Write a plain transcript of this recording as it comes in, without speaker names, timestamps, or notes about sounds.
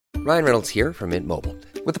Ryan Reynolds here from Mint Mobile.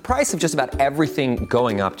 With the price of just about everything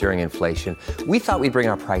going up during inflation, we thought we'd bring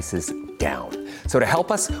our prices down. So to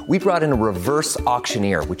help us, we brought in a reverse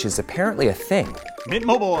auctioneer, which is apparently a thing. Mint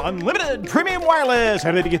Mobile Unlimited Premium Wireless.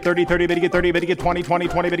 How to get 30, 30, bit to get 30, bit to get 20, 20,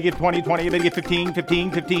 20, bit to get 20, 20, bit to get 15,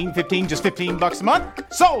 15, 15, 15, just $15 a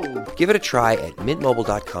month? Sold! Give it a try at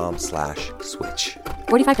mintmobile.com/switch.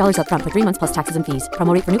 $45 up front for 3 months plus taxes and fees.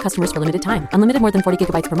 Promo rate for new customers for limited time. Unlimited more than 40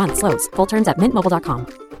 gigabytes per month. Slows full terms at mintmobile.com.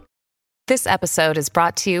 This episode is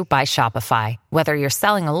brought to you by Shopify. Whether you're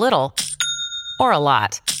selling a little or a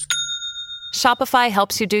lot, Shopify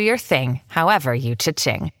helps you do your thing, however you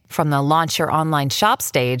cha-ching. From the launch your online shop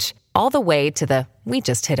stage, all the way to the we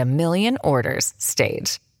just hit 1 million orders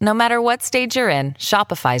stage. No matter what stage you're in,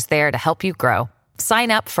 Shopify's there to help you grow.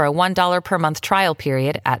 Sign up for a $1 per month trial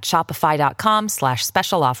period at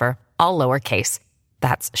shopify.com/special offer, all lowercase.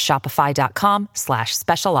 That's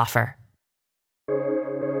shopify.com/special offer.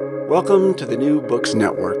 Welcome to the New Books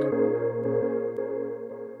Network.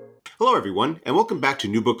 Hello, everyone, and welcome back to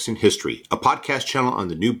New Books in History, a podcast channel on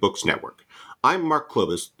the New Books Network. I'm Mark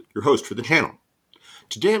Clovis, your host for the channel.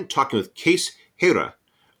 Today I'm talking with Kees Heere,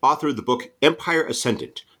 author of the book Empire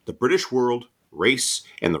Ascendant, The British World, Race,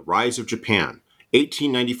 and the Rise of Japan,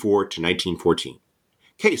 1894 to 1914.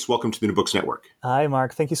 Kees, welcome to the New Books Network. Hi,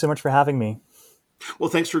 Mark. Thank you so much for having me. Well,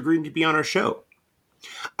 thanks for agreeing to be on our show.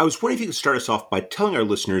 I was wondering if you could start us off by telling our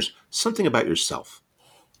listeners something about yourself.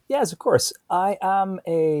 Yes, of course. I'm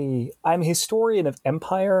a historian of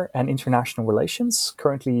empire and international relations,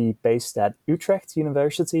 currently based at Utrecht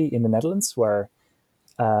University in the Netherlands, where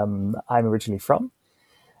I'm originally from.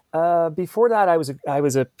 Before that, I was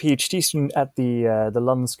a PhD student at the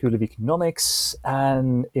London School of Economics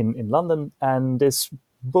and in London, and this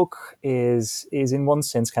book is in one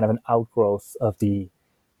sense kind of an outgrowth of the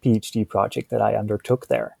PhD project that I undertook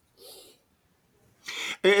there.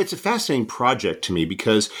 It's a fascinating project to me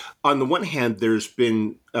because, on the one hand, there's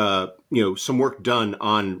been some work done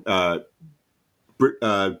on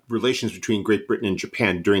relations between Great Britain and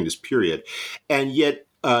Japan during this period, and yet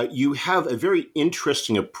you have a very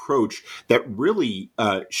interesting approach that really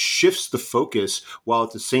shifts the focus, while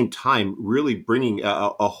at the same time really bringing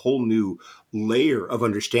a whole new layer of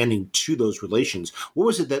understanding to those relations. What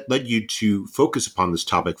was it that led you to focus upon this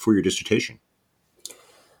topic for your dissertation?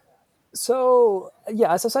 So,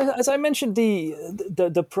 yeah, as I mentioned,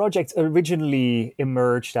 the project originally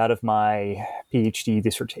emerged out of my PhD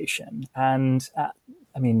dissertation. And,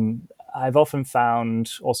 I've often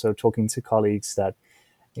found, also talking to colleagues, that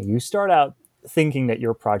you start out thinking that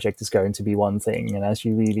your project is going to be one thing. And as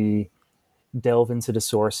you really delve into the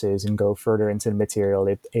sources and go further into the material,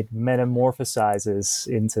 it metamorphosizes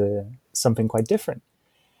into something quite different.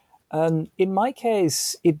 In my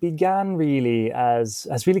case, it began really as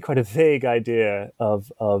really quite a vague idea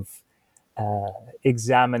of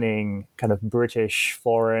examining kind of British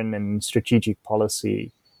foreign and strategic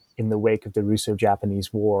policy in the wake of the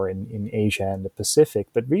Russo-Japanese War in Asia and the Pacific.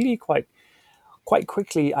 But really quite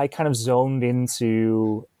quickly, I kind of zoned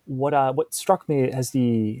into what struck me as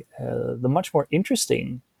the much more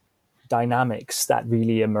interesting dynamics that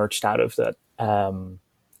really emerged out of that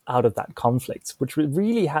conflict, which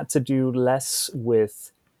really had to do less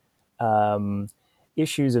with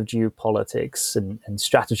issues of geopolitics and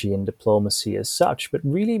strategy and diplomacy as such, but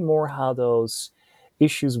really more how those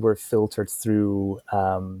issues were filtered through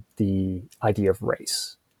the idea of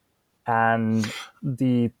race. And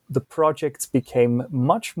the project became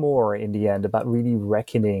much more, in the end, about really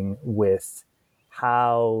reckoning with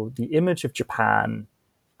how the image of Japan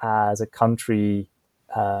as a country,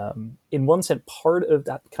 in one sense, part of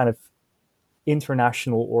that kind of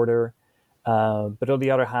international order, but on the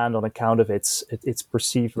other hand, on account of its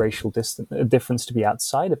perceived racial difference to be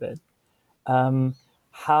outside of it,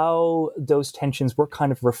 how those tensions were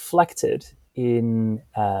kind of reflected in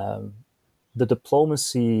the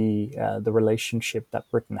diplomacy, the relationship that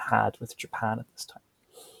Britain had with Japan at this time.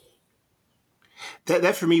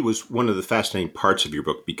 That for me was one of the fascinating parts of your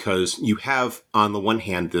book, because you have, on the one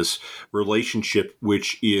hand, this relationship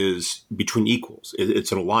which is between equals.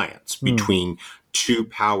 It's an alliance between two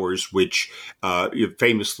powers which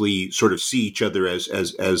famously sort of see each other as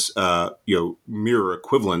mirror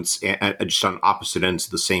equivalents and just on opposite ends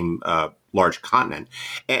of the same large continent,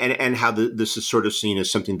 and how this is sort of seen as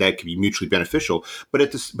something that can be mutually beneficial.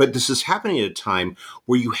 But this is happening at a time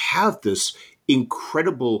where you have this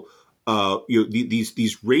incredible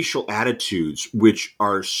these racial attitudes which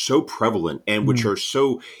are so prevalent and which are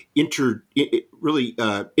so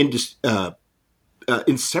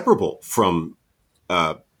inseparable from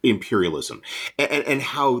imperialism, and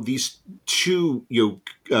how these two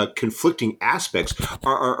conflicting aspects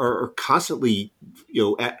are constantly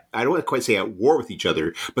I don't want to quite say at war with each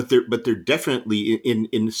other, but they're definitely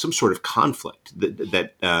in some sort of conflict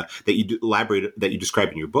that you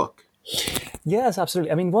describe in your book. Yes,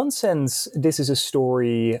 absolutely. I mean, in one sense, this is a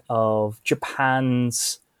story of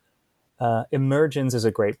Japan's emergence as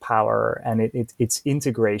a great power and its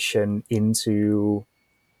integration into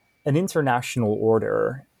an international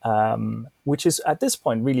order, which is at this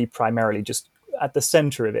point really primarily just at the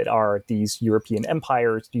center of it are these European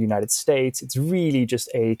empires, the United States. It's really just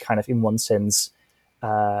a kind of, in one sense,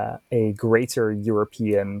 a greater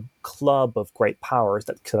European club of great powers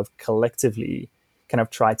that kind of collectively kind of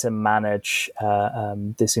try to manage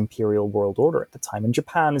this imperial world order at the time. And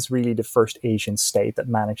Japan is really the first Asian state that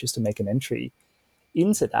manages to make an entry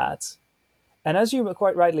into that. And as you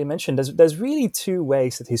quite rightly mentioned, there's really two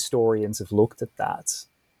ways that historians have looked at that.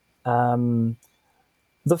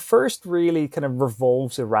 The first really kind of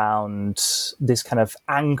revolves around this kind of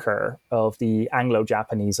anchor of the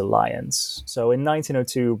Anglo-Japanese alliance. So in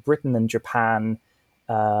 1902, Britain and Japan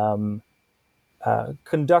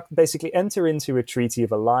enter into a treaty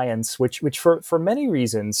of alliance, which for many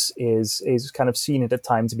reasons is kind of seen at the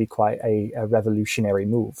time to be quite a revolutionary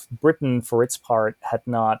move. Britain, for its part, had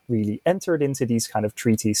not really entered into these kind of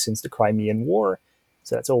treaties since the Crimean War.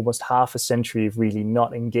 So that's almost half a century of really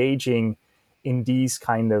not engaging in these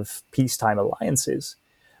kind of peacetime alliances.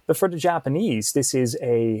 But for the Japanese, this is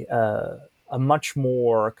a much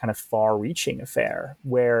more kind of far-reaching affair,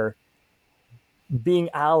 where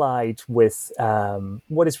being allied with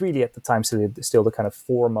what is really at the time still the kind of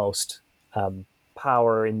foremost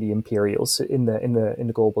power in the imperials in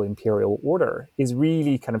the global imperial order is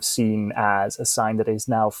really kind of seen as a sign that it is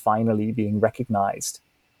now finally being recognized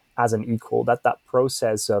as an equal. That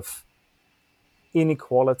process of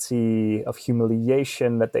inequality, of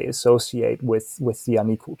humiliation that they associate with the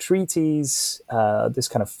unequal treaties, this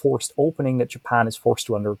kind of forced opening that Japan is forced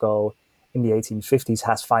to undergo in the 1850s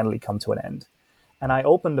has finally come to an end. And I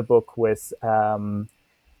opened the book with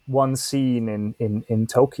one scene in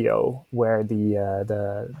Tokyo where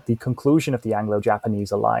the conclusion of the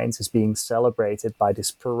Anglo-Japanese alliance is being celebrated by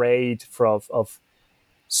this parade of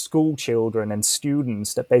school children and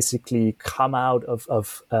students that basically come out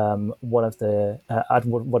of one of the at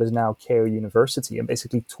what is now Keio University and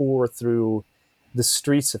basically tour through the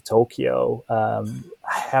streets of Tokyo,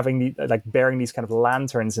 bearing these kind of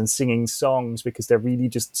lanterns and singing songs because they're really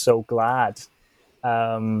just so glad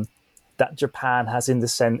that Japan has, in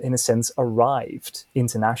a sense, arrived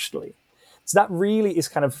internationally. So that really is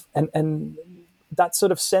kind of, and that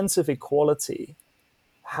sort of sense of equality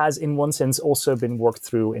has, in one sense, also been worked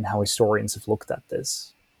through in how historians have looked at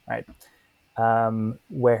this, right?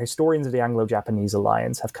 Where historians of the Anglo-Japanese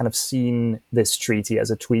alliance have kind of seen this treaty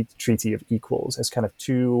as a treaty of equals, as kind of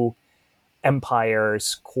two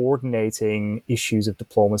empires coordinating issues of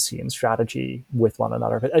diplomacy and strategy with one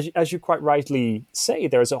another. But as you quite rightly say,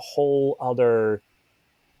 there's a whole other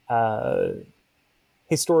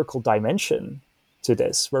historical dimension to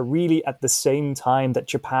this, where really at the same time that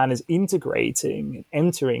Japan is integrating,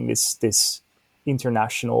 entering this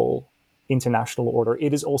international order,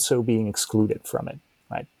 it is also being excluded from it,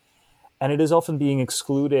 right? And it is often being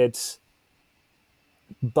excluded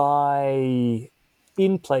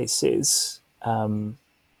in places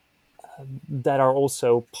that are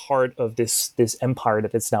also part of this empire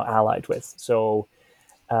that it's now allied with. So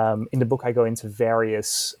in the book, I go into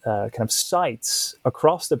various kind of sites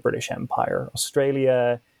across the British Empire: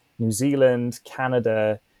 Australia, New Zealand,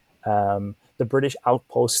 Canada, the British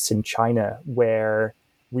outposts in China, where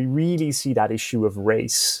we really see that issue of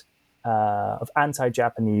race, of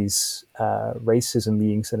anti-Japanese racism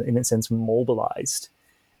being, in a sense, mobilized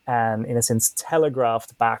and, in a sense,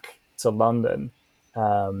 telegraphed back to London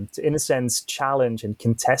to, in a sense, challenge and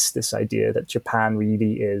contest this idea that Japan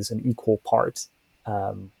really is an equal part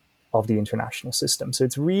of the international system. So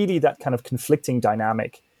it's really that kind of conflicting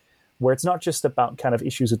dynamic where it's not just about kind of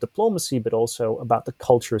issues of diplomacy, but also about the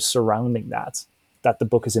culture surrounding that the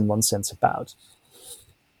book is in one sense about.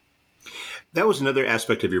 That was another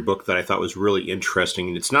aspect of your book that I thought was really interesting.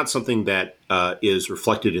 And it's not something that is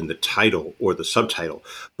reflected in the title or the subtitle,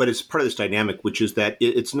 but it's part of this dynamic, which is that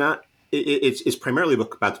it's primarily a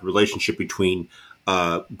book about the relationship between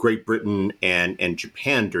Great Britain and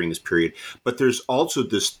Japan during this period. But there's also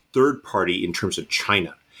this third party in terms of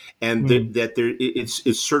China. And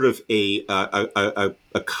it's sort of a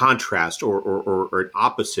contrast or an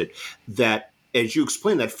opposite that, as you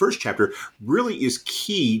explain, that first chapter really is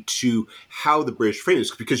key to how the British frame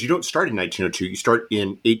this, because you don't start in 1902, you start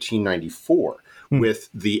in 1894 with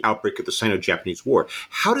the outbreak of the Sino-Japanese War.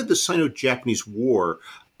 How did the Sino-Japanese War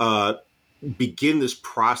begin this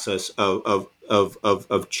process of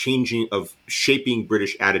changing, of shaping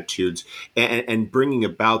British attitudes and bringing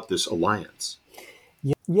about this alliance?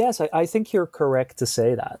 Yes, I think you're correct to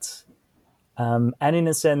say that. And in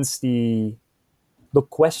a sense, the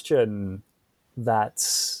question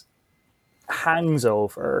that hangs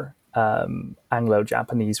over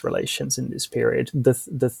Anglo-Japanese relations in this period,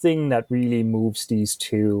 the thing that really moves these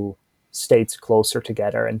two states closer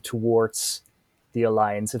together and towards the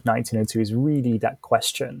alliance of 1902 is really that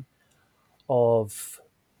question of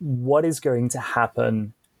what is going to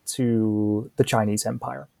happen to the Chinese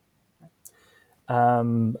Empire.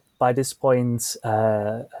 By this point,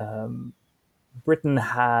 Britain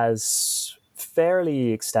has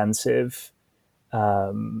fairly extensive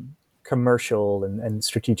commercial and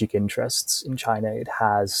strategic interests in China. It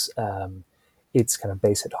has its kind of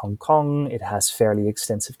base at Hong Kong. It has fairly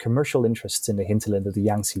extensive commercial interests in the hinterland of the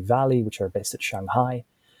Yangtze Valley, which are based at Shanghai.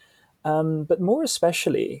 But more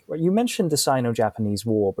especially, you mentioned the Sino-Japanese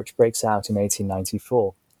War, which breaks out in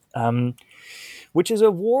 1894, which is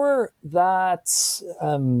a war that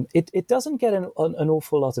it doesn't get an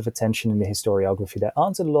awful lot of attention in the historiography. There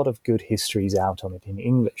aren't a lot of good histories out on it in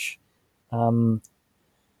English.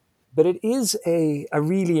 But it is a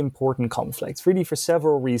really important conflict, really for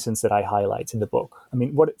several reasons that I highlight in the book. I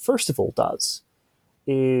mean, what it first of all does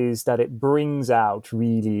is that it brings out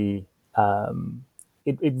really,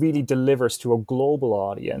 it really delivers to a global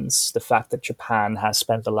audience the fact that Japan has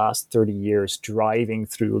spent the last 30 years driving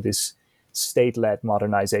through this state-led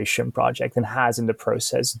modernization project and has in the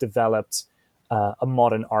process developed a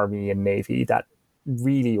modern army and navy that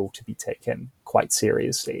really ought to be taken quite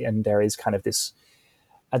seriously. And there is kind of this,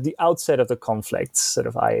 at the outset of the conflict, sort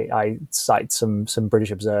of I cite some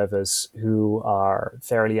British observers who are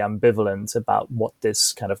fairly ambivalent about what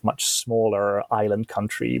this kind of much smaller island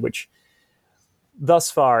country, which thus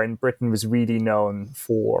far in Britain was really known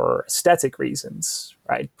for aesthetic reasons,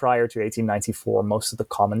 right? Prior to 1894, most of the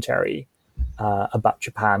commentary about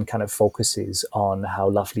Japan kind of focuses on how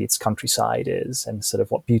lovely its countryside is and sort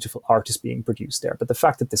of what beautiful art is being produced there. But the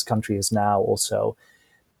fact that this country has now also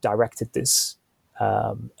directed this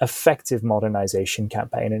effective modernization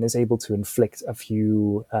campaign and is able to inflict a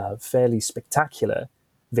few fairly spectacular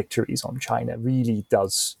victories on China really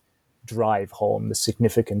does drive home the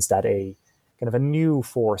significance that a kind of a new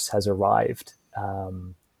force has arrived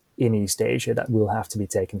in East Asia that will have to be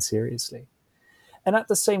taken seriously. And at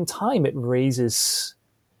the same time, it raises,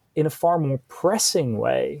 in a far more pressing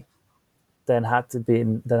way than had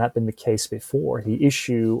been the case before, the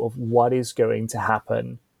issue of what is going to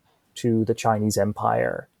happen to the Chinese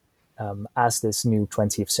Empire as this new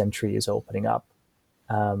 20th century is opening up.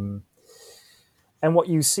 And what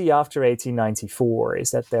you see after 1894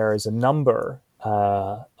 is that there is a number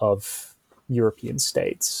of European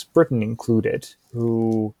states, Britain included,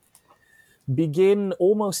 who begin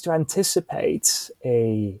almost to anticipate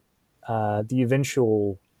the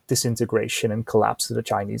eventual disintegration and collapse of the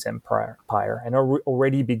Chinese Empire, and are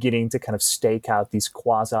already beginning to kind of stake out these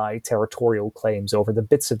quasi-territorial claims over the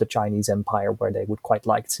bits of the Chinese Empire where they would quite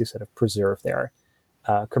like to sort of preserve their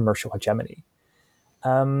commercial hegemony.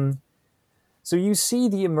 So you see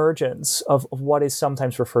the emergence of what is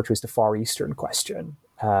sometimes referred to as the Far Eastern question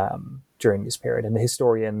during this period. And the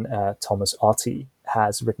historian Thomas Otte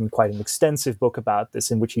has written quite an extensive book about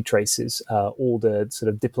this in which he traces all the sort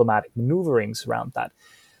of diplomatic maneuverings around that.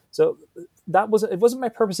 So it wasn't my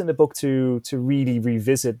purpose in the book to really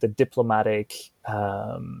revisit the diplomatic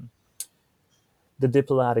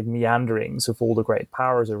meanderings of all the great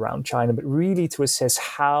powers around China, but really to assess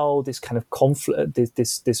how this kind of conflict,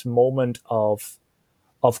 this moment of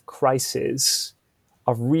crisis,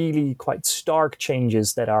 of really quite stark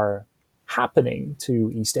changes that are happening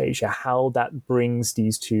to East Asia, how that brings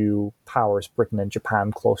these two powers, Britain and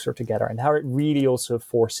Japan, closer together, and how it really also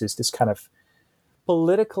forces this kind of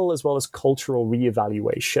political as well as cultural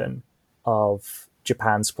reevaluation of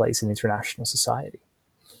Japan's place in international society.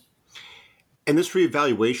 And this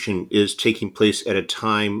reevaluation is taking place at a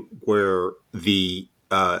time where the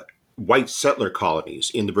white settler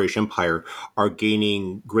colonies in the British Empire are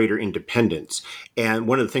gaining greater independence. And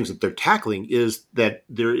one of the things that they're tackling is that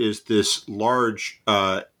there is this large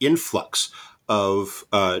influx of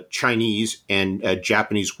Chinese and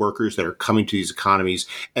Japanese workers that are coming to these economies,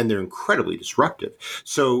 and they're incredibly disruptive.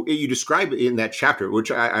 So you describe it in that chapter, which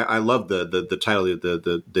I love the title of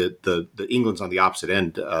the England's on the opposite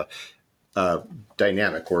end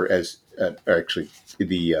dynamic, or as actually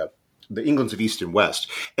the Englands of East and West,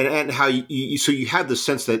 and how you so you have the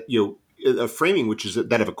sense that a framing which is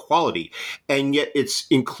that of equality, and yet it's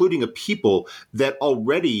including a people that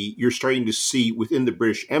already you're starting to see within the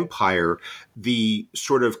British Empire the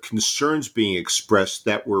sort of concerns being expressed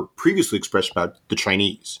that were previously expressed about the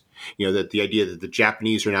Chinese. That the idea that the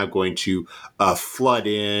Japanese are now going to flood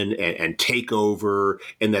in and take over,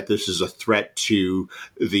 and that this is a threat to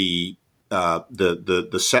the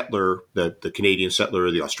settler, the Canadian settler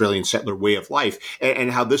or the Australian settler way of life,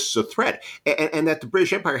 and how this is a threat, and that the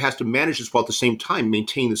British Empire has to manage this while at the same time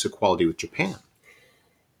maintain this equality with Japan.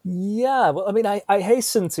 Yeah, well, I mean, I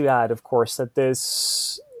hasten to add, of course,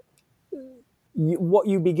 that what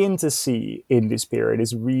you begin to see in this period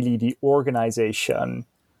is really the organization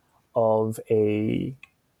of a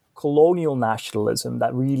colonial nationalism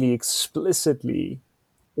that really explicitly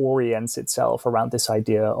orients itself around this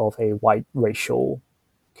idea of a white racial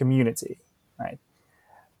community, right?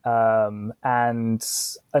 And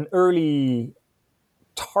an early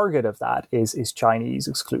target of that is Chinese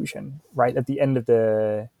exclusion, right? At the end of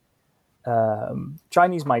the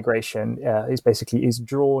Chinese migration is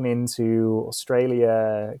drawn into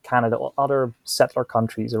Australia, Canada, other settler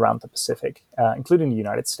countries around the Pacific, including the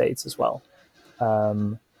United States as well.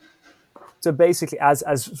 So basically, as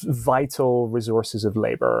vital resources of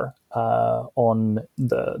labor on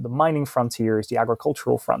the mining frontiers, the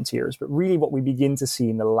agricultural frontiers, but really what we begin to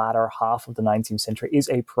see in the latter half of the 19th century is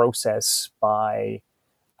a process by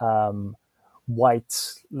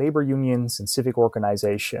white labor unions and civic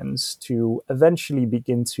organizations to eventually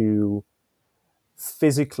begin to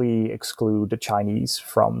physically exclude the Chinese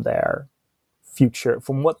from their future,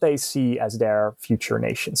 from what they see as their future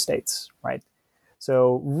nation states, right?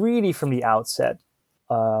 So really from the outset,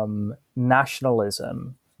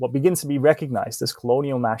 nationalism, what begins to be recognized as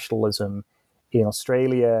colonial nationalism in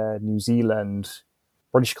Australia, New Zealand,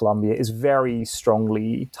 British Columbia, is very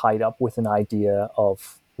strongly tied up with an idea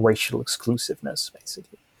of racial exclusiveness,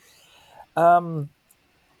 basically. And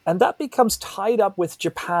that becomes tied up with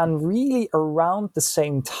Japan really around the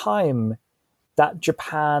same time that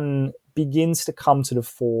Japan begins to come to the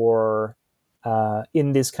fore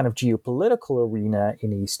in this kind of geopolitical arena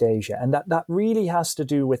in East Asia. And that really has to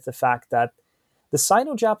do with the fact that the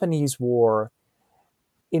Sino-Japanese War,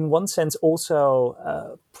 in one sense,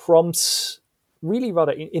 also prompts in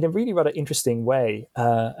a really rather interesting way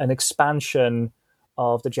an expansion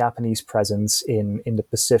of the Japanese presence in the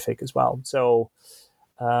Pacific as well. So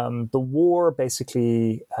the war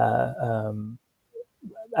basically,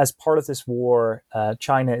 as part of this war,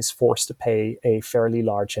 China is forced to pay a fairly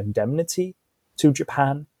large indemnity to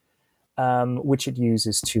Japan, which it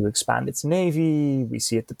uses to expand its navy. We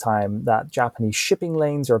see at the time that Japanese shipping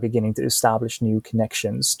lanes are beginning to establish new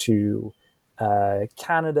connections to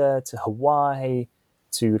Canada, to Hawaii,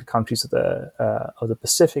 to the countries of the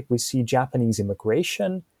Pacific. We see Japanese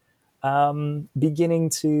immigration beginning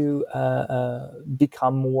to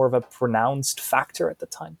become more of a pronounced factor at the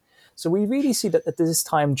time. So we really see that at this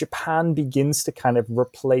time, Japan begins to kind of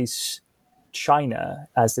replace China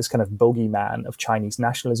as this kind of bogeyman of Chinese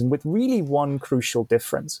nationalism, with really one crucial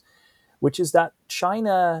difference, which is that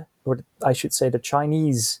China, or I should say the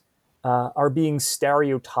Chinese, are being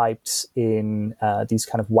stereotyped in these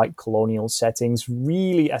kind of white colonial settings,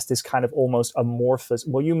 really as this kind of almost amorphous.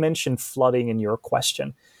 Well, you mentioned flooding in your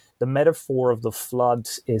question. The metaphor of the flood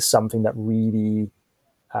is something that really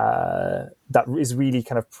that is really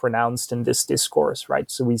kind of pronounced in this discourse, right?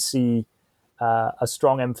 So we see a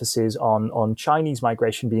strong emphasis on Chinese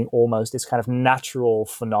migration being almost this kind of natural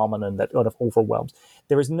phenomenon that sort of overwhelms.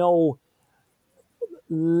 There is no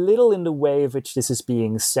little in the way of which this is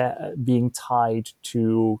being tied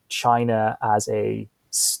to China as a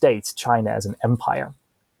state, China as an empire.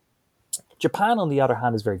 Japan, on the other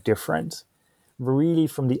hand, is very different. Really,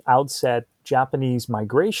 from the outset, Japanese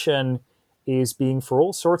migration is being, for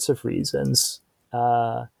all sorts of reasons,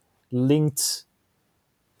 linked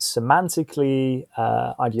semantically,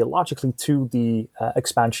 ideologically to the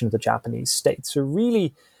expansion of the Japanese state. So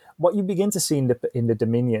really, what you begin to see in the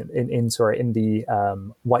Dominion, in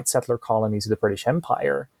the white settler colonies of the British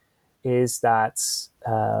Empire, is that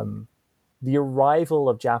the arrival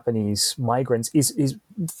of Japanese migrants is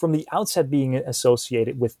from the outset being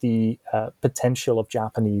associated with the potential of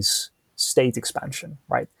Japanese state expansion.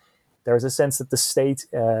 Right, there's a sense that the state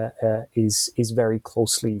is very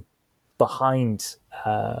closely behind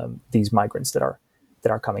these migrants that are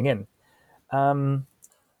coming in.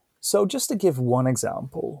 So just to give one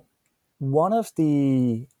example, one of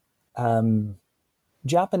the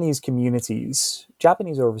Japanese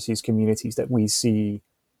overseas communities that we see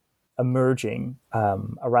emerging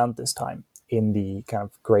around this time in the kind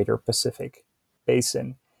of greater Pacific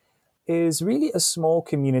basin is really a small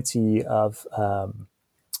community of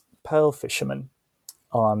pearl fishermen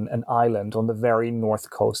on an island on the very north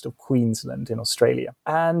coast of Queensland in Australia.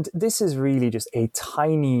 And this is really just a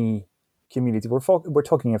tiny community. We're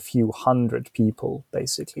talking a few hundred people,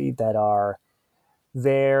 basically, that are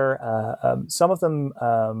there. Some of them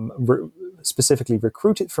specifically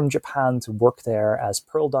recruited from Japan to work there as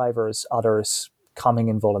pearl divers, others coming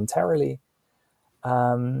in voluntarily.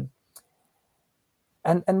 And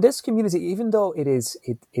this community, even though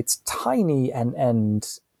it's tiny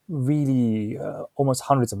and really almost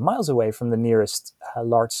hundreds of miles away from the nearest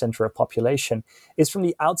large center of population, is from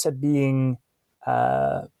the outset being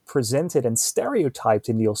presented and stereotyped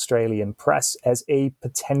in the Australian press as a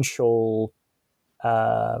potential,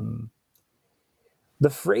 the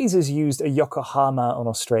phrase is used, a Yokohama on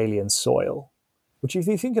Australian soil, which, if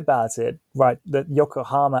you think about it, right, that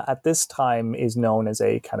Yokohama at this time is known as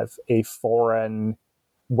a kind of a foreign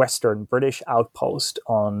Western British outpost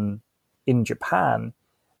in Japan.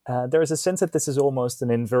 There is a sense that this is almost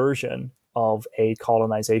an inversion of a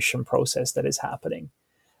colonization process that is happening,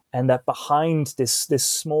 and that behind this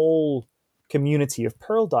small community of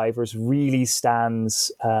pearl divers really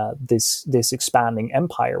stands this expanding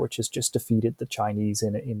empire, which has just defeated the Chinese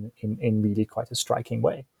in really quite a striking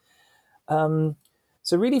way.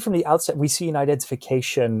 So really, from the outset, we see an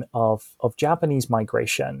identification of Japanese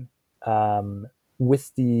migration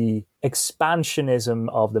with the expansionism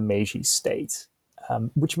of the Meiji state.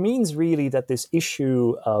 Which means really that this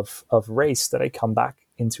issue of race that I come back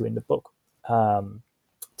into in the book time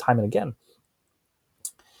and again,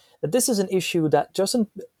 that this is an issue that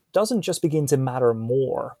doesn't just begin to matter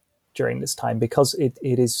more during this time, because it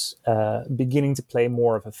is beginning to play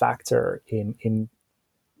more of a factor in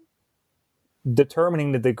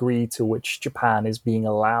determining the degree to which Japan is being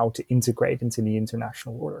allowed to integrate into the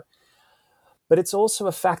international order. But it's also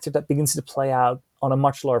a factor that begins to play out on a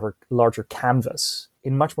much larger canvas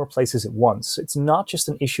in much more places at once. It's not just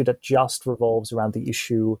an issue that just revolves around the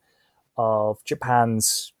issue of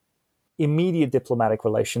Japan's immediate diplomatic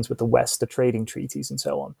relations with the West, the trading treaties and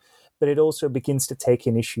so on, but it also begins to take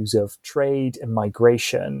in issues of trade and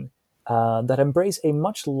migration that embrace a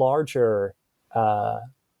much larger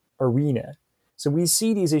arena. So we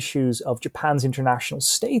see these issues of Japan's international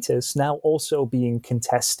status now also being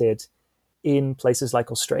contested in places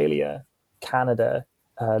like Australia, Canada,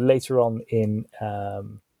 later on in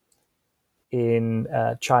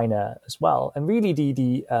China as well. And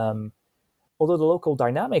really, although the local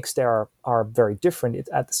dynamics there are very different,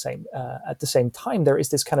 at the same time, there is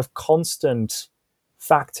this kind of constant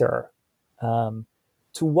factor.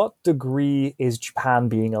 To what degree is Japan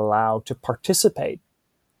being allowed to participate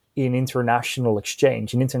in international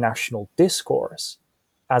exchange, in international discourse,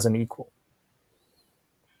 as an equal?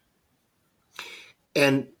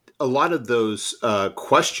 And a lot of those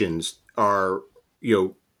questions are,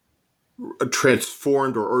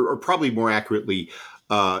 transformed or probably more accurately,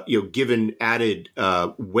 given added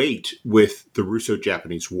weight with the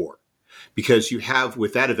Russo-Japanese War, because you have,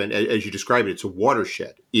 with that event, as you describe it, it's a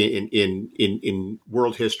watershed in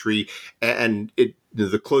world history, and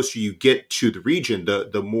the closer you get to the region,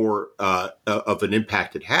 the more of an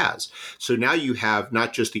impact it has. So now you have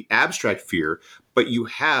not just the abstract fear, but you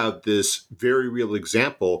have this very real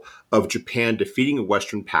example of Japan defeating a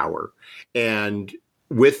Western power, and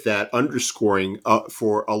with that underscoring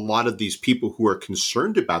for a lot of these people who are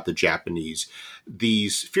concerned about the Japanese,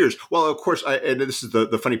 these fears. Well, of course, and this is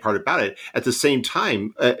the funny part about it, at the same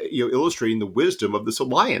time, illustrating the wisdom of this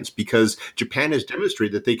alliance, because Japan has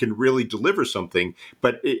demonstrated that they can really deliver something,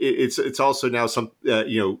 but it's also now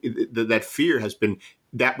that fear has been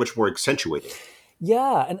that much more accentuated.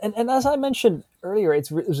 Yeah, and as I mentioned earlier,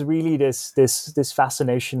 it was really this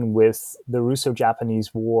fascination with the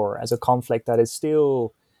Russo-Japanese War as a conflict that is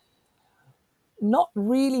still not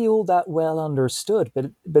really all that well understood,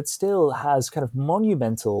 but still has kind of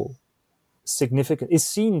monumental significance. Is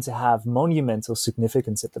seen to have monumental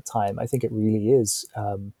significance at the time. I think it really is.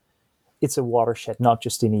 It's a watershed not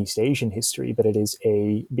just in East Asian history, but it is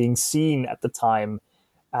being seen at the time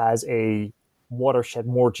as a watershed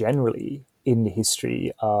more generally in the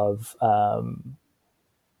history of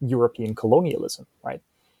European colonialism, right?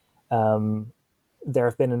 There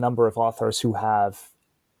have been a number of authors who have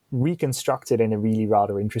reconstructed in a really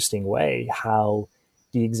rather interesting way how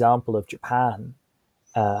the example of Japan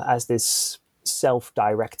as this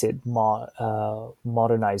self-directed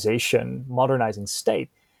modernizing state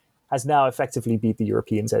has now effectively beat the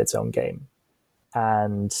Europeans at its own game.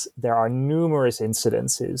 And there are numerous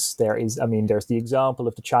incidences. There's the example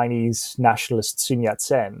of the Chinese nationalist Sun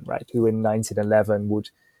Yat-sen, right, who in 1911 would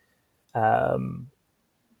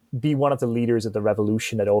be one of the leaders of the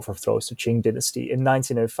revolution that overthrows the Qing dynasty. In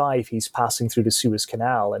 1905, he's passing through the Suez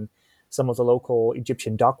Canal, and some of the local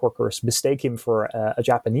Egyptian dock workers mistake him for a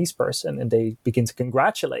Japanese person, and they begin to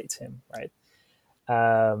congratulate him, right?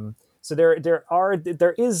 So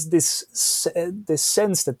there is this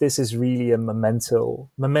sense that this is really a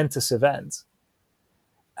momentous event.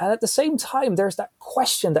 And at the same time, there's that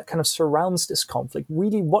question that kind of surrounds this conflict.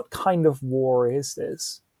 Really, what kind of war is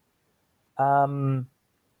this? And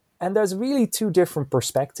there's really two different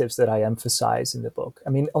perspectives that I emphasize in the book.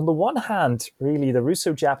 I mean, on the one hand, really, the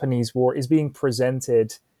Russo-Japanese War is being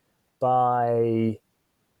presented by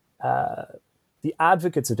the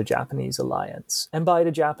advocates of the Japanese alliance and by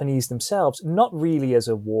the Japanese themselves, not really as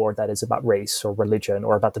a war that is about race or religion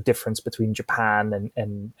or about the difference between Japan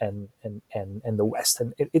and the West.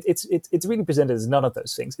 And it's really presented as none of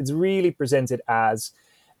those things. It's really presented as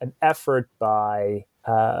an effort by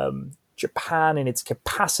Japan in its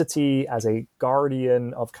capacity as a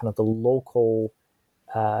guardian of kind of the local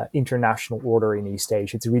international order in East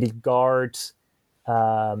Asia to really guard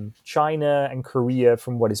China and Korea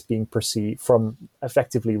from what is being perceived from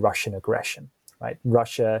effectively Russian aggression. Right,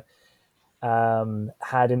 Russia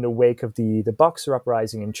had, in the wake of the Boxer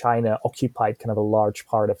uprising in China, occupied kind of a large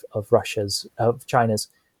part of China's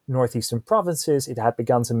northeastern provinces. It had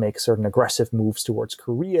begun to make certain aggressive moves towards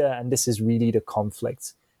Korea, and this is really the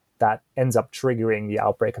conflict that ends up triggering the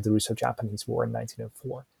outbreak of the Russo-Japanese War in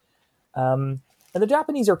 1904. And the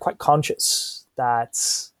Japanese are quite conscious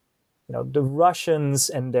that the Russians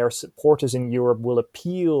and their supporters in Europe will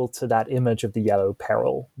appeal to that image of the Yellow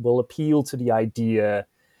Peril, will appeal to the idea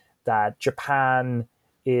that Japan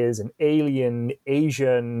is an alien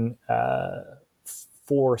Asian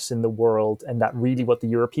force in the world, and that really what the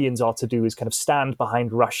Europeans ought to do is kind of stand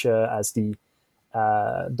behind Russia as the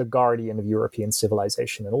guardian of European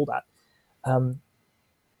civilization and all that.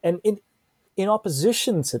 And in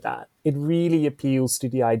opposition to that, it really appeals to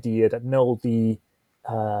the idea that no, the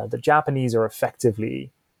Japanese are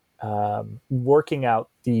effectively working out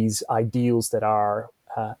these ideals that are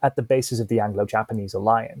at the basis of the Anglo-Japanese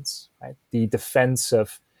alliance, right? The defense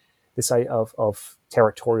of this of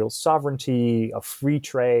territorial sovereignty, of free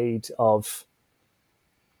trade, of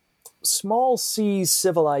small c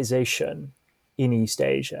civilization in East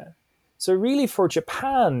Asia. So really, for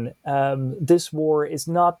Japan, this war is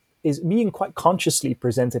being quite consciously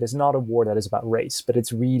presented as not a war that is about race, but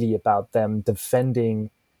it's really about them defending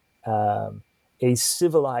a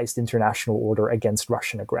civilized international order against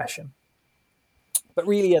Russian aggression. But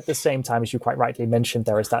really, at the same time, as you quite rightly mentioned,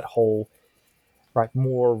 there is that whole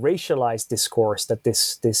more racialized discourse that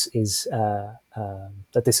this is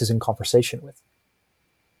in conversation with.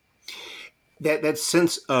 That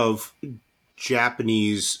sense of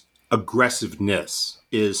Japanese aggressiveness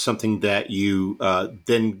is something that you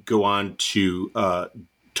then go on to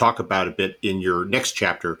talk about a bit in your next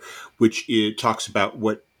chapter, which it talks about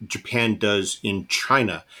what Japan does in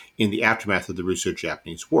China in the aftermath of the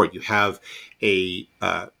Russo-Japanese War. You have a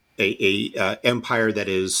empire that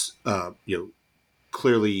is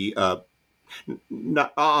clearly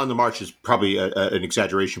not on the march is probably an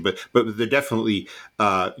exaggeration, but they're definitely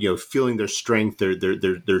feeling their strength.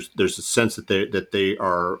 There's a sense that they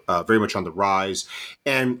are very much on the rise,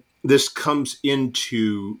 and this comes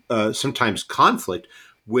into sometimes conflict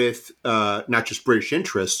with not just British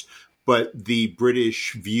interests, but the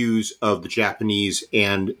British views of the Japanese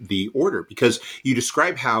and the order, because you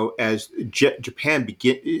describe how as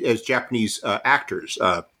as Japanese actors,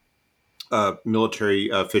 military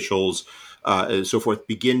officials, and so forth,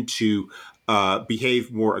 begin to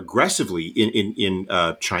behave more aggressively in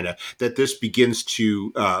China, that this begins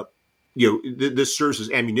to this serves as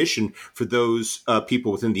ammunition for those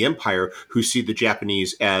people within the empire who see the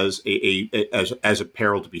Japanese as a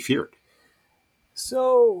peril to be feared.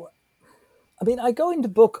 So, I mean, I go in the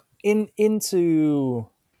book into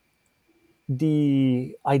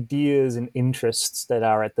the ideas and interests that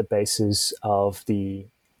are at the basis of the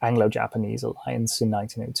Anglo-Japanese alliance in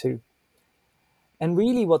 1902. And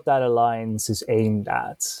really what that alliance is aimed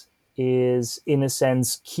at is, in a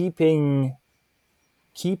sense, keeping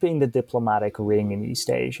the diplomatic ring in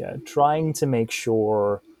East Asia, trying to make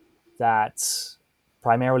sure that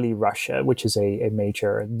primarily Russia, which is the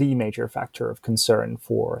major factor of concern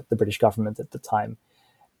for the British government at the time,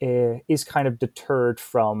 is kind of deterred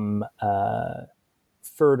from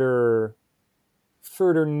further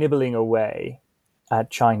nibbling away at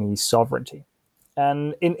Chinese sovereignty.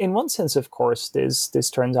 And in one sense, of course, this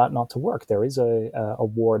turns out not to work. There is a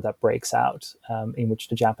war that breaks out in which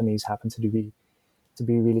the Japanese happen to be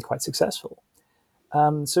really quite successful.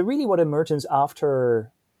 So really what emerges after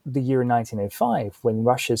the year 1905, when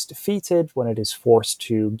Russia is defeated, when it is forced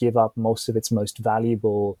to give up most of its most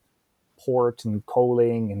valuable port and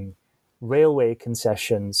coaling and railway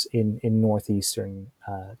concessions in northeastern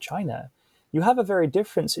China, you have a very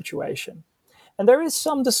different situation. And there is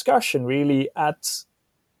some discussion really at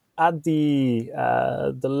the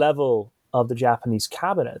level of the Japanese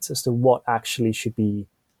cabinet as to what actually should be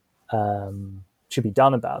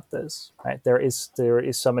done about this. Right? There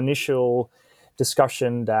is some initial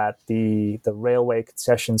discussion that the railway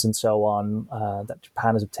concessions and so on that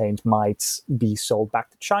Japan has obtained might be sold back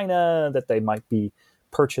to China, that they might be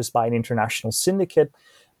purchased by an international syndicate,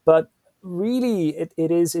 but really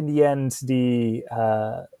it is in the end the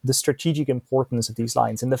strategic importance of these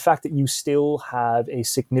lines and the fact that you still have a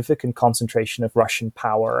significant concentration of Russian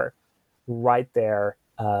power right there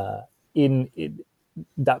in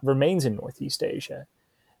that remains in Northeast Asia,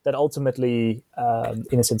 that ultimately,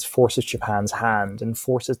 in a sense, forces Japan's hand and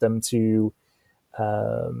forces them to,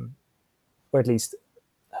 or at least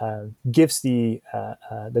gives the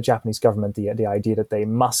Japanese government the idea that they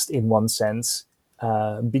must, in one sense,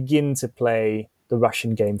 begin to play the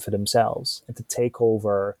Russian game for themselves and to take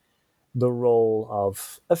over the role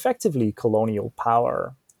of effectively colonial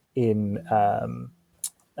power in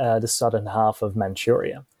the southern half of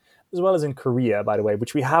Manchuria, as well as in Korea, by the way,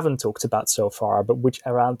 which we haven't talked about so far, but which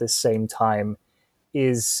around this same time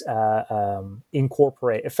is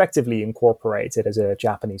effectively incorporated as a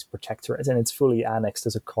Japanese protectorate, and it's fully annexed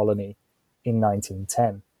as a colony in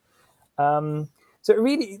 1910. So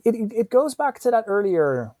it goes back to that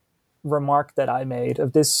earlier remark that I made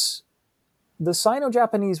of the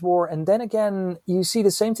Sino-Japanese War, and then again, you see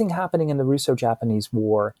the same thing happening in the Russo-Japanese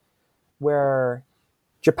War, where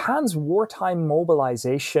Japan's wartime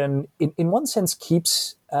mobilization, in one sense,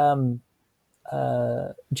 keeps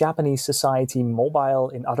Japanese society mobile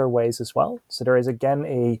in other ways as well. So there is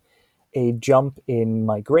again a jump in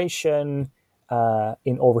migration,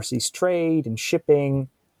 in overseas trade, in shipping,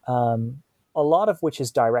 a lot of which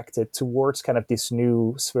is directed towards kind of this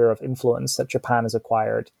new sphere of influence that Japan has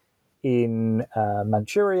acquired in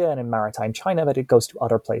Manchuria and in maritime China, but it goes to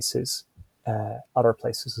other places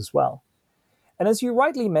as well. And as you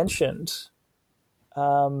rightly mentioned,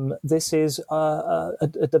 this is a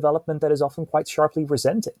development that is often quite sharply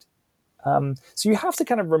resented. So you have to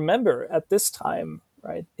kind of remember at this time,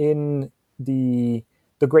 right, in the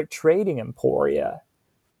great trading emporia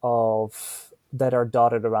that are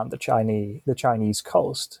dotted around the Chinese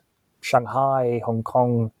coast, Shanghai, Hong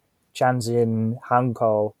Kong, Tianjin,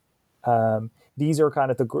 Hankou. These are kind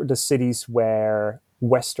of the cities where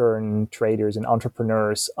Western traders and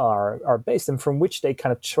entrepreneurs are based, and from which they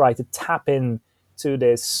kind of try to tap in to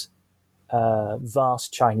this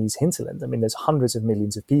vast Chinese hinterland. I mean, there's hundreds of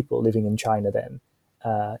millions of people living in China then.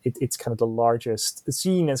 It's kind of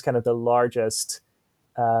seen as kind of the largest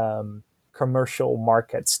commercial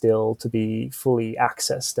market still to be fully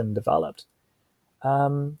accessed and developed.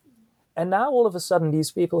 And now all of a sudden, these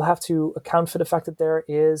people have to account for the fact that there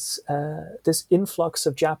is this influx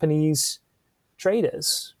of Japanese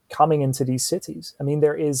traders coming into these cities. I mean,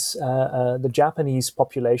 there is the Japanese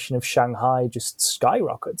population of Shanghai just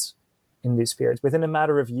skyrockets in these periods. Within a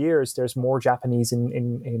matter of years, there's more Japanese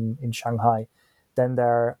in Shanghai than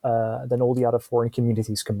all the other foreign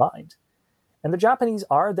communities combined. And the Japanese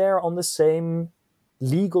are there on the same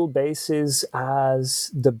legal basis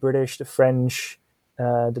as the British, the French,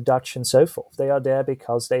 the Dutch, and so forth. They are there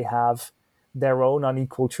because they have their own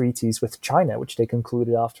unequal treaties with China, which they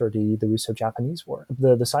concluded after the Russo-Japanese War,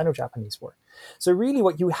 the Sino-Japanese War. So really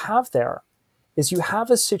what you have there is you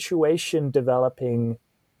have a situation developing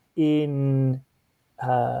in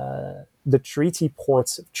the treaty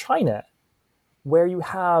ports of China, where you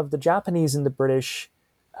have the Japanese and the British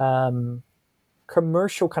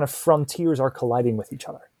commercial kind of frontiers are colliding with each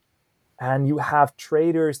other. And you have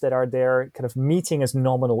traders that are there kind of meeting as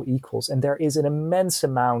nominal equals. And there is an immense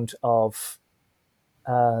amount of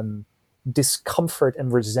discomfort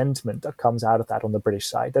and resentment that comes out of that on the British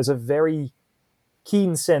side. There's a very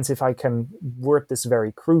keen sense, if I can word this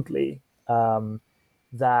very crudely,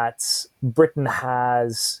 that Britain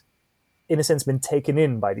has, in a sense, been taken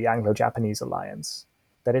in by the Anglo-Japanese alliance,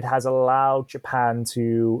 that it has allowed Japan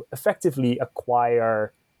to effectively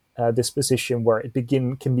acquire this position where it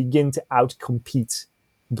can begin to outcompete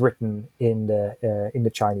Britain in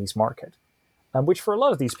the Chinese market, which for a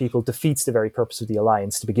lot of these people defeats the very purpose of the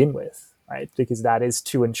alliance to begin with, right? Because that is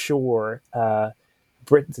to ensure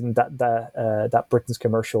Britain that Britain's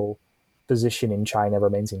commercial position in China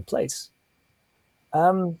remains in place.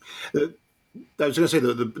 I was going to say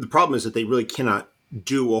the problem is that they really cannot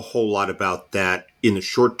do a whole lot about that in the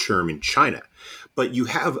short term in China, but you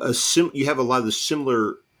have a lot of the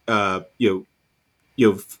similar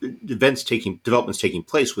developments taking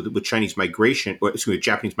place with Chinese migration, or excuse me,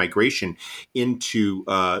 Japanese migration into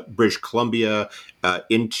British Columbia,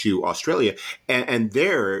 into Australia, and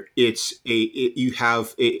there you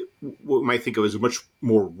have what we might think of as a much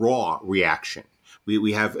more raw reaction.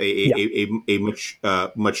 We have a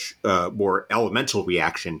much more elemental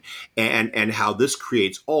reaction, and how this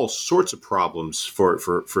creates all sorts of problems for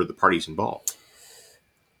the parties involved.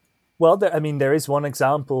 Well, there is one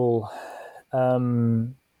example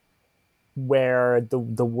where the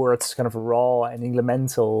words kind of raw and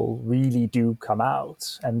elemental really do come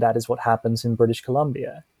out, and that is what happens in British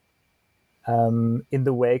Columbia. In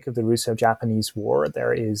the wake of the Russo-Japanese War,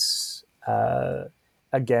 there is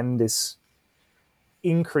again this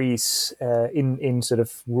increase in sort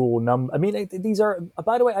of raw number. These are,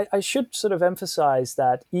 by the way, I should sort of emphasize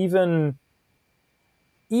that even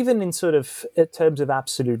in sort of terms of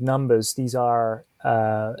absolute numbers, these are,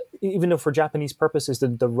 even though for Japanese purposes,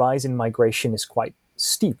 the rise in migration is quite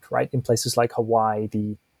steep, right? In places like Hawaii,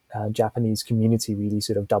 the Japanese community really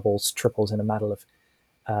sort of doubles, triples in a matter of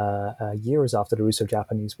years after the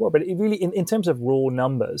Russo-Japanese War. But it really, in terms of raw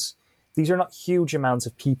numbers, these are not huge amounts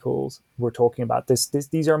of people we're talking about.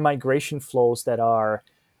 These are migration flows that are,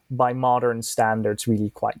 by modern standards, really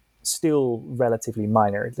quite still relatively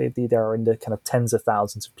minor. They are in the kind of tens of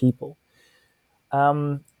thousands of people.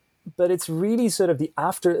 But it's really sort of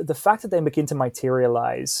the fact that they begin to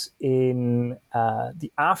materialize in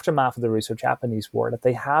the aftermath of the Russo-Japanese War, that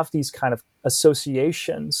they have these kind of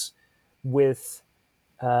associations with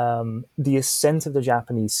the ascent of the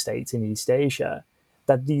Japanese state in East Asia,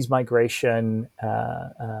 that these migrants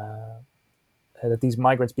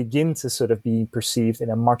begin to sort of be perceived in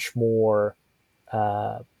a much more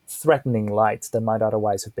threatening light than might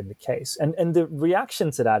otherwise have been the case. And the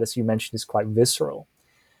reaction to that, as you mentioned, is quite visceral.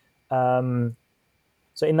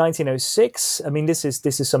 So in 1906,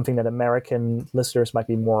 this is something that American listeners might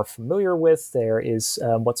be more familiar with. There is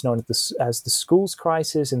what's known as the schools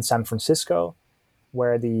crisis in San Francisco,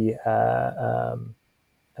 where the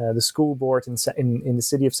school board in the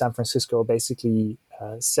city of San Francisco basically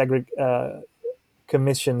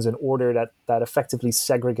commissions an order that effectively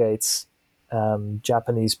segregates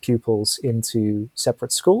Japanese pupils into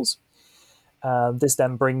separate schools. This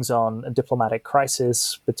then brings on a diplomatic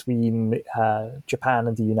crisis between Japan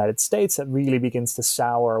and the United States that really begins to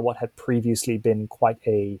sour what had previously been quite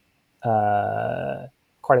a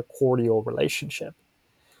cordial relationship.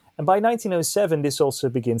 And by 1907, this also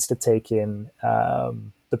begins to take in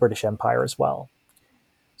the British Empire as well.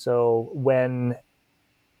 So when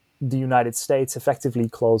the United States effectively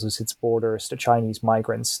closes its borders to Chinese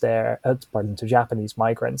migrants to Japanese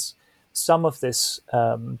migrants, some of these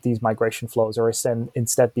migration flows are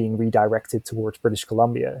instead being redirected towards British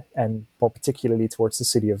Columbia, and more particularly towards the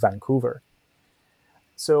city of Vancouver.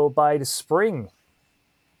 So by the spring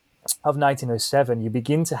of 1907, you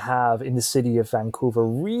begin to have in the city of Vancouver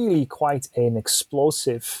really quite an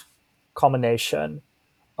explosive combination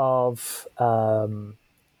of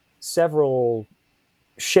several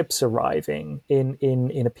ships arriving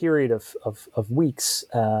in a period of weeks,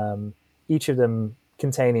 each of them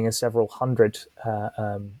containing several hundred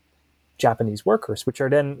Japanese workers, which are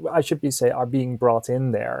then, are being brought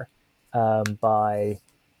in there by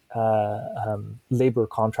labor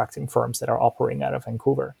contracting firms that are operating out of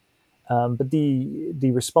Vancouver. But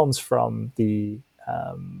the response from the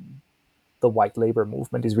white labor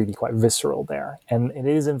movement is really quite visceral there, and it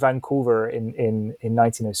is in Vancouver in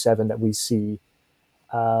 1907 that we see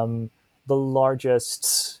the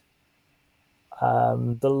largest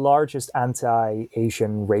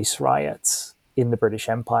anti-Asian race riots in the British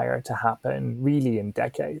Empire to happen really in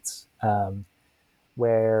decades,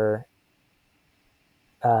 where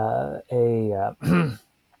an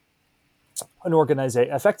organized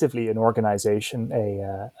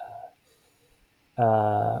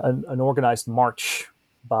march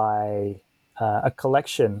by a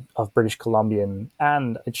collection of British Columbian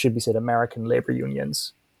and, it should be said, American labor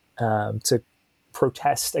unions to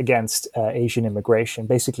protest against Asian immigration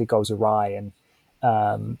basically goes awry, and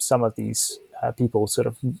some of these people sort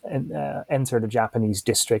of enter the Japanese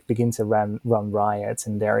district, begin to run riots,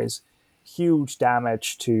 and there is huge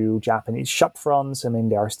damage to Japanese shop fronts.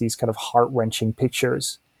 There's these kind of heart-wrenching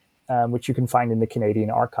pictures, which you can find in the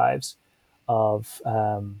Canadian archives, of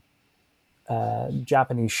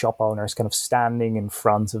Japanese shop owners kind of standing in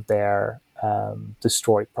front of their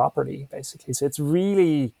destroyed property, basically. So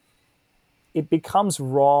it becomes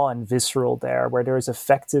raw and visceral there, where there is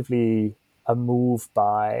effectively a move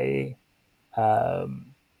by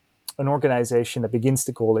an organization that begins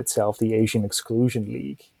to call itself the Asian Exclusion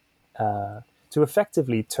League to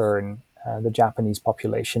effectively turn the Japanese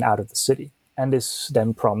population out of the city. And this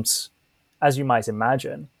then prompts, as you might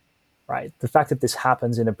imagine, right, the fact that this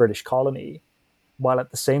happens in a British colony, while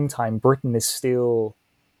at the same time Britain is still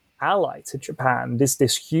allied to Japan, this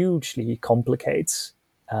hugely complicates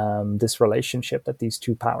this relationship that these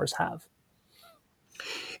two powers have.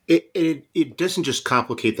 It doesn't just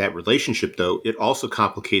complicate that relationship, though. It also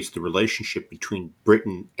complicates the relationship between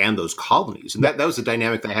Britain and those colonies. And that was a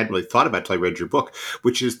dynamic that I hadn't really thought about until I read your book,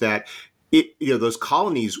 which is that those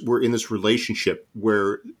colonies were in this relationship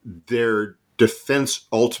where their defense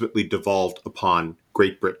ultimately devolved upon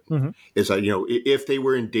Great Britain. Mm-hmm. Is that, if they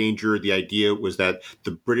were in danger, the idea was that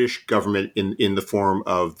the British government in the form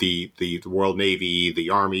of the Royal Navy, the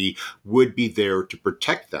Army, would be there to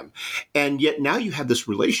protect them. And yet now you have this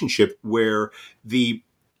relationship where there's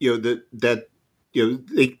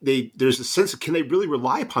a sense of, can they really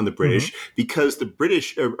rely upon the British? Mm-hmm. Because the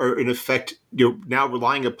British are in effect, now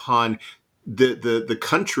relying upon the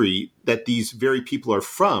country that these very people are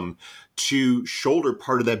from to shoulder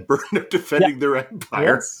part of that burden of defending their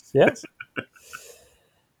empire. Yes.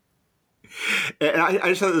 And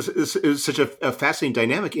I just thought it was such a fascinating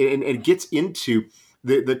dynamic, and it gets into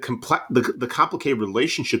the complicated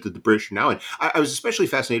relationship that the British are now in. I was especially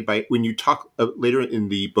fascinated by when you talk later in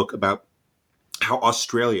the book about how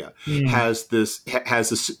Australia has this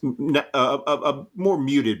a more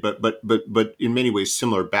muted but in many ways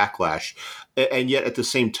similar backlash, and yet at the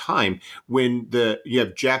same time, when you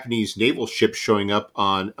have Japanese naval ships showing up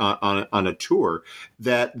on a tour,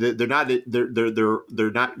 that they're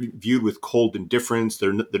not viewed with cold indifference.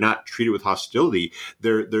 They're not treated with hostility.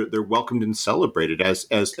 They're welcomed and celebrated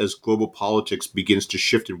as global politics begins to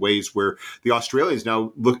shift in ways where the Australians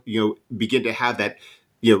now begin to have that.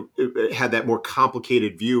 Had that more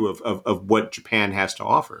complicated view of what Japan has to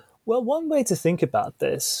offer. Well, one way to think about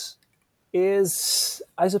this is,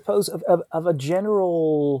 I suppose, of a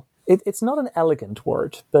general, it's not an elegant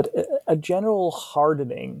word, but a general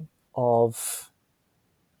hardening of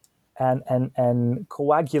and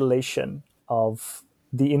coagulation of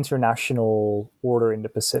the international order in the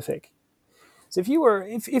Pacific. So if you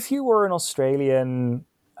were an Australian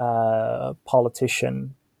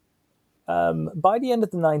politician, by the end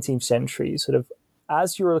of the 19th century, sort of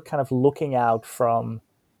as you're kind of looking out from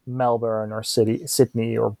Melbourne or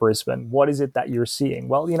Sydney or Brisbane, what is it that you're seeing?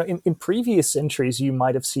 Well, in previous centuries, you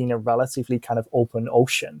might have seen a relatively kind of open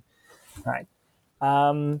ocean, right?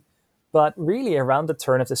 But really, around the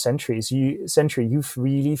turn of the century, you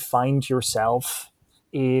really find yourself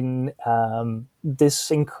in this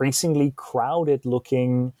increasingly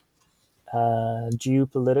crowded-looking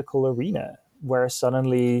geopolitical arena, where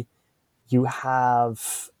suddenly you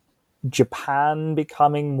have Japan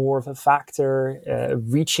becoming more of a factor,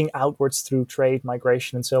 reaching outwards through trade,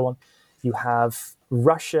 migration, and so on. You have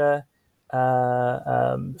Russia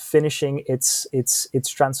finishing its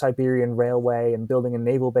Trans-Siberian Railway and building a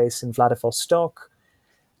naval base in Vladivostok.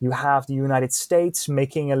 You have the United States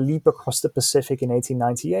making a leap across the Pacific in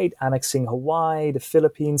 1898, annexing Hawaii, the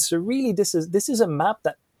Philippines. So really, this is a map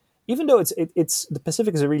that, even though it's the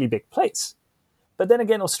Pacific is a really big place. But then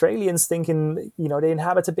again, Australians thinking, they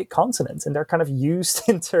inhabit a big continent, and they're kind of used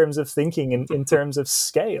in terms of thinking in terms of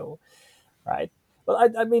scale, right?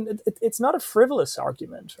 Well, I mean, it's not a frivolous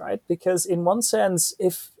argument, right? Because in one sense,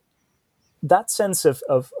 if that sense of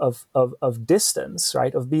distance,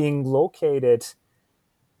 right, of being located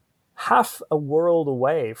half a world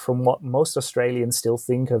away from what most Australians still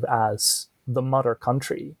think of as the mother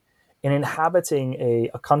country, in inhabiting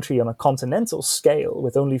a country on a continental scale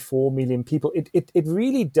with only 4 million people, it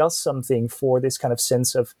really does something for this kind of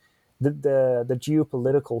sense of the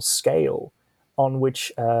geopolitical scale on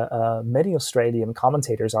which many Australian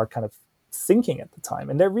commentators are kind of thinking at the time.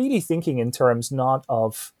 And they're really thinking in terms not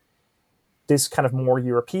of this kind of more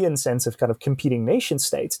European sense of kind of competing nation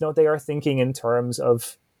states. No, they are thinking in terms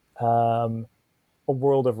of a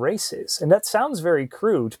world of races. And that sounds very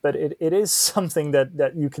crude, but it is something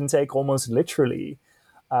that you can take almost literally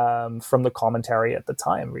from the commentary at the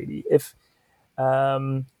time, really. If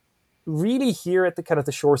really here at the kind of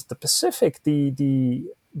the shores of the Pacific, the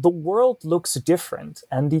world looks different,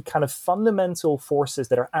 and the kind of fundamental forces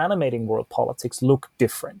that are animating world politics look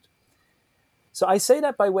different. So I say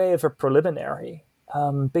that by way of a preliminary,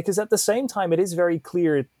 because at the same time, it is very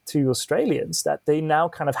clear to Australians that they now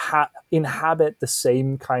kind of inhabit the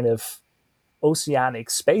same kind of oceanic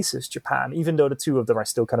space as Japan, even though the two of them are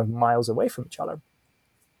still kind of miles away from each other.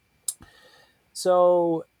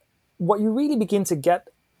 So what you really begin to get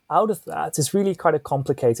out of that is really quite a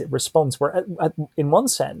complicated response, where in one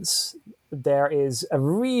sense, there is a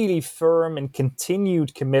really firm and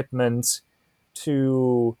continued commitment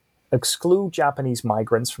to exclude Japanese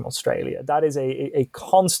migrants from Australia. That is a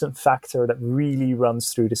constant factor that really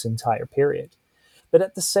runs through this entire period. But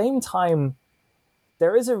at the same time,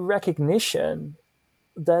 there is a recognition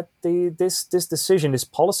that this decision, this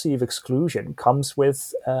policy of exclusion, comes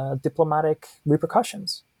with diplomatic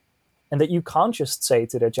repercussions. And that you can't just say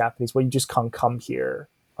to the Japanese, well, you just can't come here,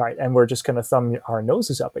 right? And we're just going to thumb our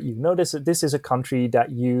noses up at you. Notice that this is a country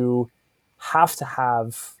that you have to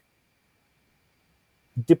have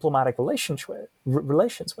diplomatic relations with.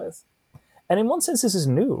 And in one sense, this is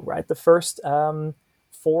new, right? The first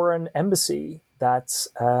foreign embassy that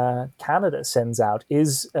Canada sends out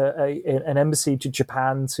is an embassy to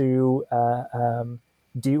Japan to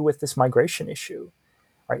deal with this migration issue.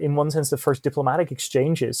 Right? In one sense, the first diplomatic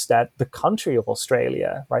exchanges that the country of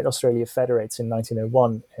Australia, right? Australia federates in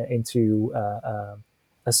 1901 into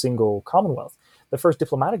a single Commonwealth. The first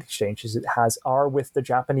diplomatic exchanges it has are with the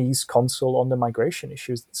Japanese consul on the migration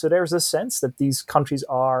issues. So there's a sense that these countries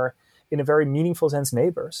are, in a very meaningful sense,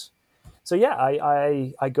 neighbors. So yeah,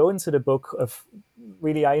 I go into the book of,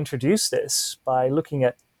 really, I introduce this by looking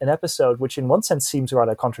at an episode which in one sense seems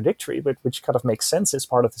rather contradictory, but which kind of makes sense as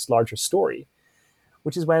part of this larger story,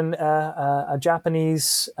 which is when a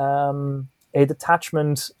Japanese, a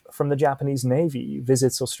detachment from the Japanese Navy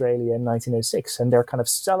visits Australia in 1906, and they're kind of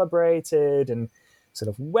celebrated and sort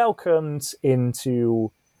of welcomed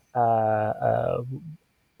into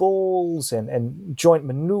balls and joint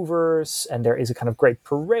maneuvers, and there is a kind of great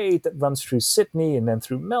parade that runs through Sydney and then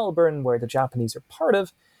through Melbourne, where the Japanese are part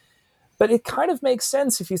of. But it kind of makes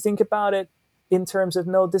sense if you think about it in terms of,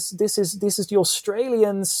 no, this is the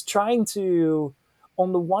Australians trying to,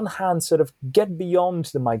 on the one hand, sort of get beyond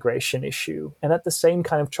the migration issue, and at the same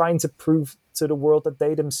kind of trying to prove to the world that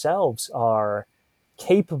they themselves are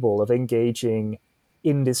capable of engaging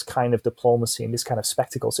in this kind of diplomacy, in this kind of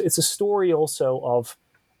spectacle. So it's a story also of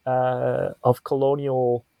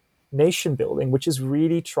colonial nation building, which is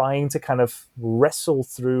really trying to kind of wrestle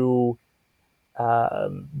through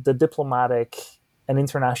the diplomatic and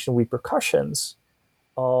international repercussions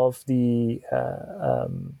of the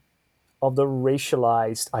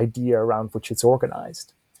racialized idea around which it's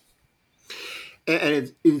organized.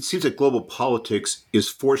 And it seems like global politics is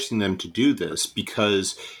forcing them to do this,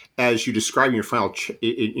 because, as you describe in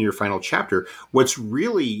your final chapter, what's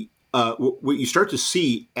really what you start to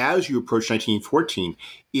see as you approach 1914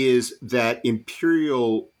 is that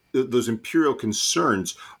those imperial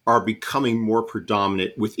concerns are becoming more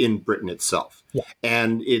predominant within Britain itself. Yeah.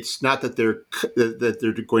 And it's not that they're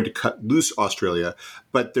going to cut loose Australia,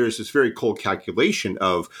 but there's this very cold calculation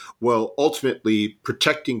of, well, ultimately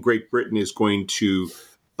protecting Great Britain is going to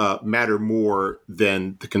matter more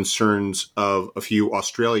than the concerns of a few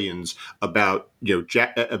Australians about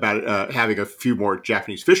having a few more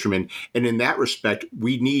Japanese fishermen. And in that respect,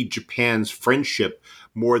 we need Japan's friendship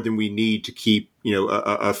more than we need to keep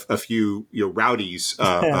a few rowdies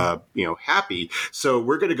happy. So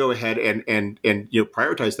we're going to go ahead and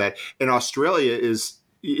prioritize that. And Australia is,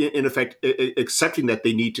 in effect, accepting that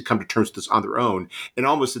they need to come to terms with this on their own, and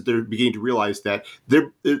almost that they're beginning to realize that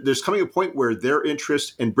there's coming a point where their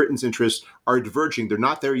interests and Britain's interests are diverging. They're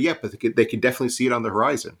not there yet, but they can definitely see it on the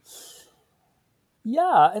horizon.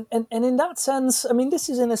 Yeah, and in that sense, I mean, this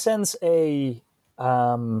is in a sense a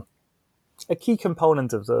key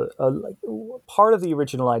component of part of the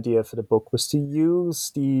original idea for the book was to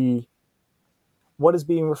use what is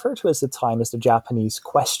being referred to at the time as the Japanese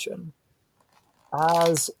question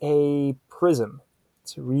as a prism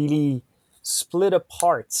to really split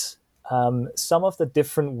apart some of the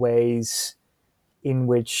different ways in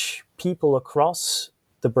which people across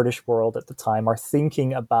the British world at the time are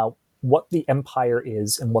thinking about what the empire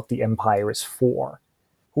is and what the empire is for,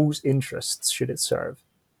 whose interests should it serve.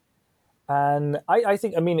 And I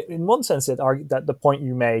think, I mean, in one sense, that the point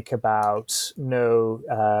you make about the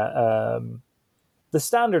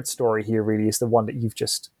standard story here really is the one that you've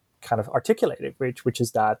just kind of articulated, which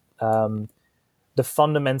is that the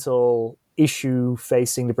fundamental issue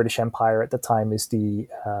facing the British Empire at the time is the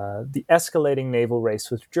escalating naval race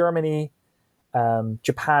with Germany.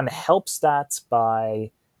 Japan helps that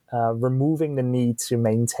by removing the need to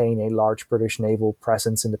maintain a large British naval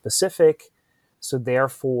presence in the Pacific. So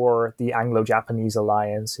therefore, the Anglo-Japanese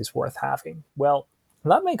alliance is worth having. Well,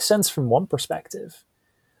 that makes sense from one perspective.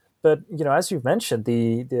 But, as you've mentioned,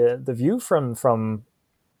 the view from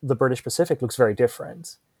the British Pacific looks very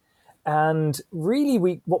different. And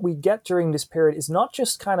really, what we get during this period is not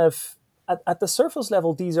just kind of, at the surface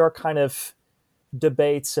level, these are kind of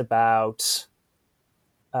debates about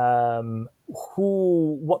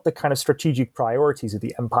what the kind of strategic priorities of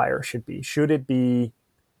the empire should be. Should it be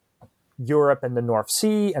Europe and the North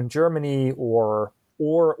Sea and Germany, or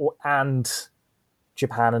and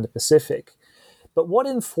Japan and the Pacific? But what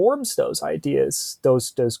informs those ideas,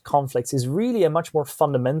 those conflicts, is really a much more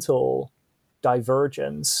fundamental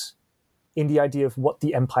divergence in the idea of what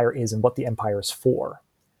the empire is and what the empire is for.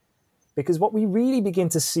 Because what we really begin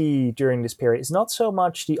to see during this period is not so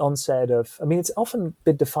much the onset of, I mean, it's often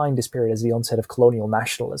been defined, this period, as the onset of colonial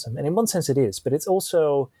nationalism. And in one sense it is, but it's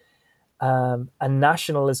also a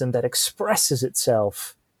nationalism that expresses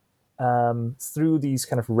itself through these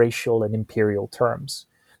kind of racial and imperial terms.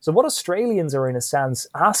 So what Australians are, in a sense,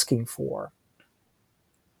 asking for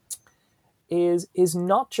is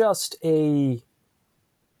not just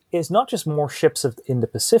more ships in the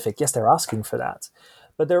Pacific. Yes, they're asking for that.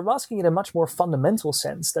 But they're asking in a much more fundamental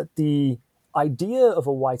sense that the idea of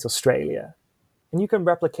a white Australia, and you can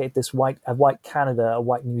replicate this a white Canada, a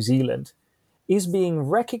white New Zealand, is being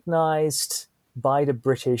recognized by the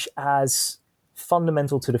British as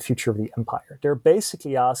fundamental to the future of the empire. They're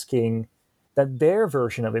basically asking that their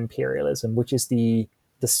version of imperialism, which is the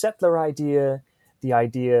settler idea, the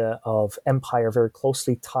idea of empire very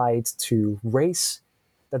closely tied to race,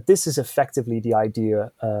 that this is effectively the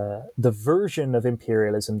idea, the version of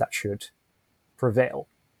imperialism that should prevail.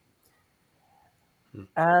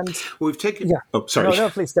 And we've taken. Yeah. Oh, sorry. No,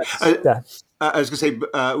 please. I was going to say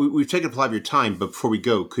we've taken up a lot of your time, but before we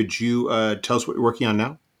go, could you tell us what you're working on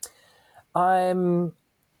now? Well,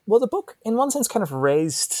 the book, in one sense, kind of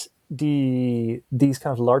raised these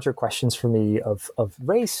kind of larger questions for me of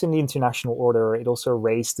race in the international order. It also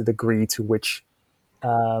raised the degree to which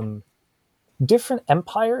different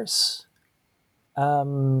empires,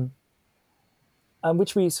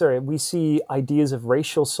 which we see ideas of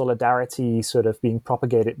racial solidarity sort of being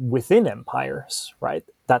propagated within empires, right?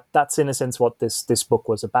 That's in a sense what this book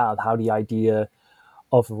was about, how the idea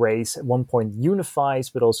of race at one point unifies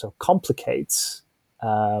but also complicates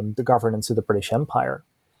the governance of the British Empire.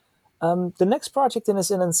 The next project, in a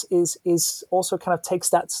sense, is also kind of takes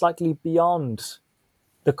that slightly beyond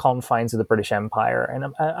the confines of the British Empire,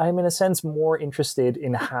 and I'm in a sense more interested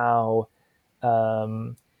in how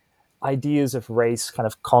ideas of race kind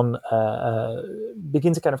of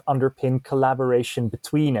begin to kind of underpin collaboration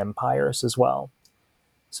between empires as well.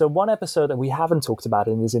 So one episode that we haven't talked about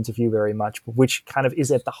in this interview very much, but which kind of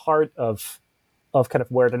is at the heart of kind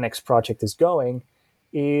of where the next project is going,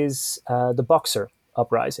 is the Boxer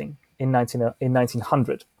Uprising in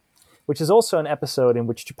 1900, which is also an episode in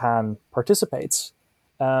which Japan participates.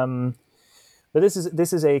 But this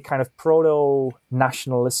is a kind of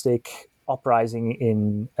proto-nationalistic uprising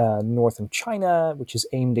in northern China, which is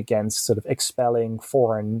aimed against sort of expelling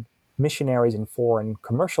foreign missionaries and foreign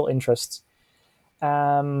commercial interests.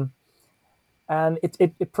 And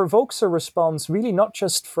it provokes a response really not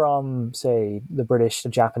just from, say, the British, the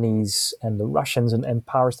Japanese, and the Russians and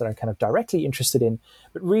powers that are kind of directly interested in,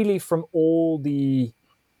 but really from all the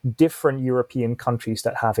different European countries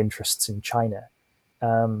that have interests in China.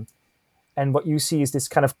 And what you see is this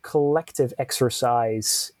kind of collective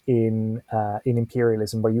exercise in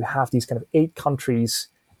imperialism, where you have these kind of 8 countries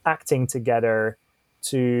acting together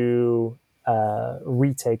to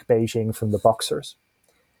retake Beijing from the Boxers.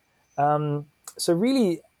 So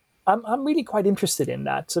really, I'm really quite interested in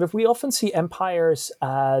that. Sort of, we often see empires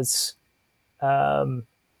as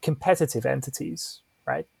competitive entities,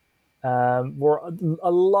 right? Where a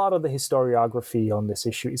lot of the historiography on this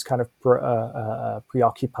issue is kind of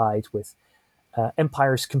preoccupied with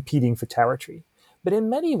empires competing for territory. But in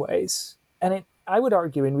many ways, and I would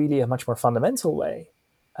argue in really a much more fundamental way,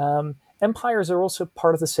 empires are also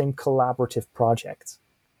part of the same collaborative project.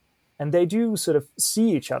 And they do sort of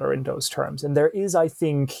see each other in those terms. And there is, I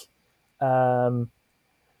think,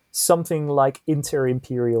 something like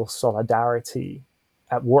inter-imperial solidarity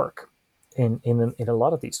at work in a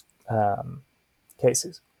lot of these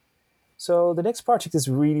cases. So the next project is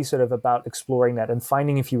really sort of about exploring that and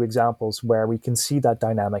finding a few examples where we can see that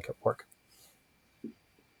dynamic at work.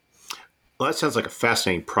 Well, that sounds like a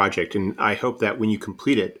fascinating project, and I hope that when you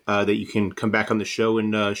complete it, that you can come back on the show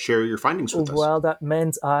and share your findings with us. Well, that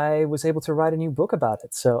meant I was able to write a new book about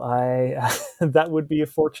it, so that would be a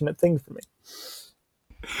fortunate thing for me.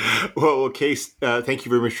 Well, Kees, thank you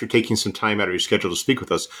very much for taking some time out of your schedule to speak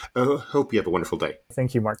with us. I hope you have a wonderful day.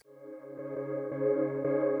 Thank you, Mark.